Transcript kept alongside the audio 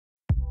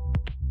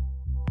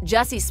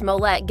Jussie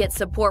Smollett gets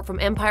support from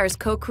Empire's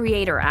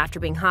co-creator after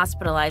being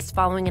hospitalized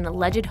following an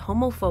alleged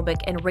homophobic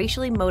and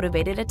racially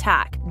motivated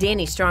attack.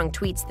 Danny Strong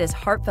tweets this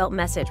heartfelt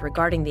message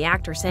regarding the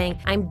actor, saying,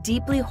 "I'm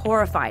deeply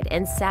horrified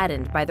and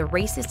saddened by the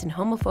racist and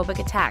homophobic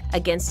attack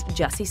against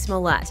Jussie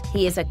Smollett.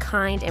 He is a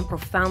kind and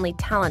profoundly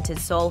talented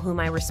soul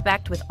whom I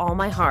respect with all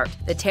my heart.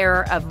 The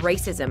terror of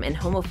racism and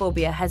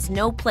homophobia has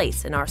no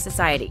place in our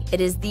society. It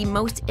is the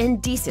most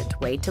indecent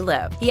way to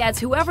live." He adds,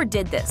 "Whoever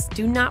did this,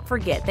 do not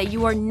forget that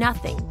you are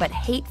nothing but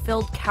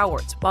hate-filled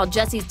cowards." While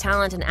Jussie's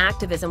talent and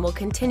activism will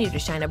continue to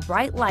shine a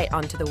bright light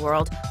onto the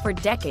world for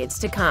decades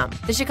to come.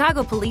 The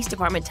Chicago Police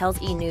Department tells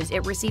E! News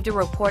it received a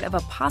report of a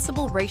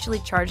possible racially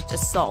charged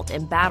assault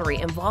and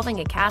battery involving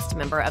a cast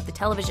member of the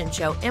television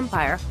show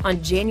Empire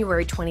on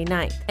January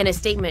 29th. In a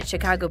statement,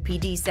 Chicago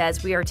PD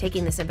says, "We are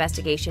taking this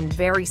investigation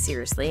very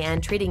seriously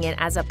and treating it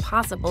as a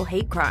possible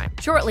hate crime."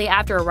 Shortly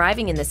after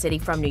arriving in the city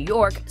from New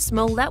York,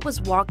 Smollett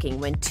was walking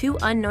when two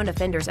unknown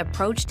offenders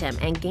approached him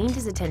and gained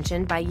his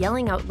attention by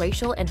yelling out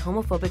racial and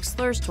homophobic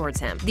slurs towards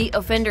him. The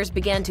offenders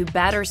began to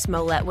batter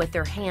Smollett with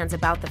their hands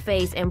about the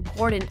face and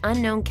poured an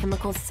unknown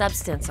chemical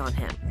substance on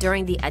him.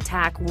 During the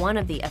attack, one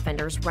of the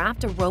offenders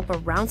wrapped a rope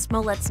around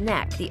Smollett's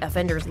neck. The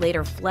offenders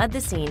later fled the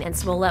scene and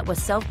Smollett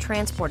was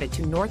self-transported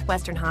to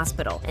Northwestern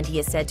Hospital, and he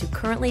is said to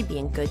currently be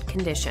in good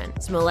condition.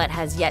 Smollett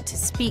has yet to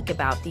speak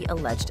about the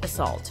alleged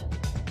assault.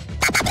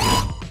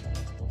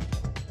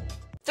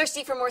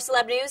 Thirsty for more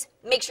celeb news?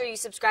 Make sure you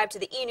subscribe to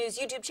the E! News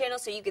YouTube channel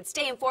so you can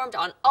stay informed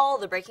on all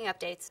the breaking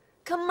updates.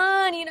 Come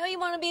on, you know you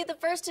want to be the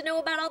first to know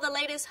about all the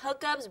latest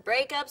hookups,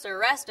 breakups,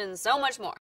 arrests, and so much more.